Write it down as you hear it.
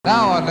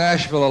Now on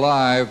Nashville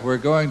Alive, we're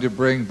going to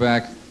bring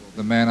back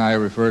the man I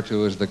refer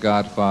to as the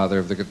godfather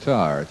of the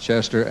guitar,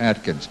 Chester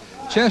Atkins.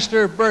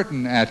 Chester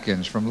Burton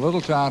Atkins from the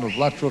little town of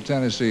Luttrell,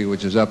 Tennessee,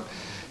 which is up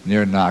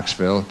near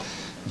Knoxville.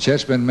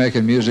 Chet's been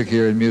making music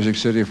here in Music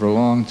City for a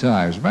long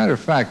time. As a matter of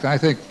fact, I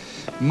think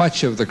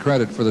much of the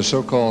credit for the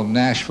so-called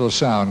Nashville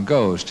sound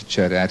goes to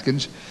Chet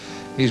Atkins.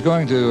 He's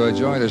going to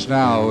join us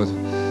now with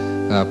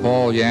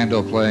Paul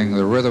Yandel playing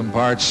the rhythm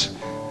parts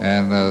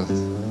and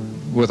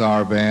with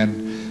our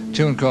band. A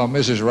tune called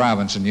Mrs.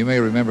 Robinson. You may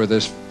remember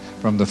this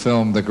from the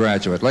film The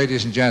Graduate.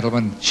 Ladies and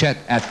gentlemen, Chet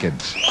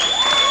Atkins.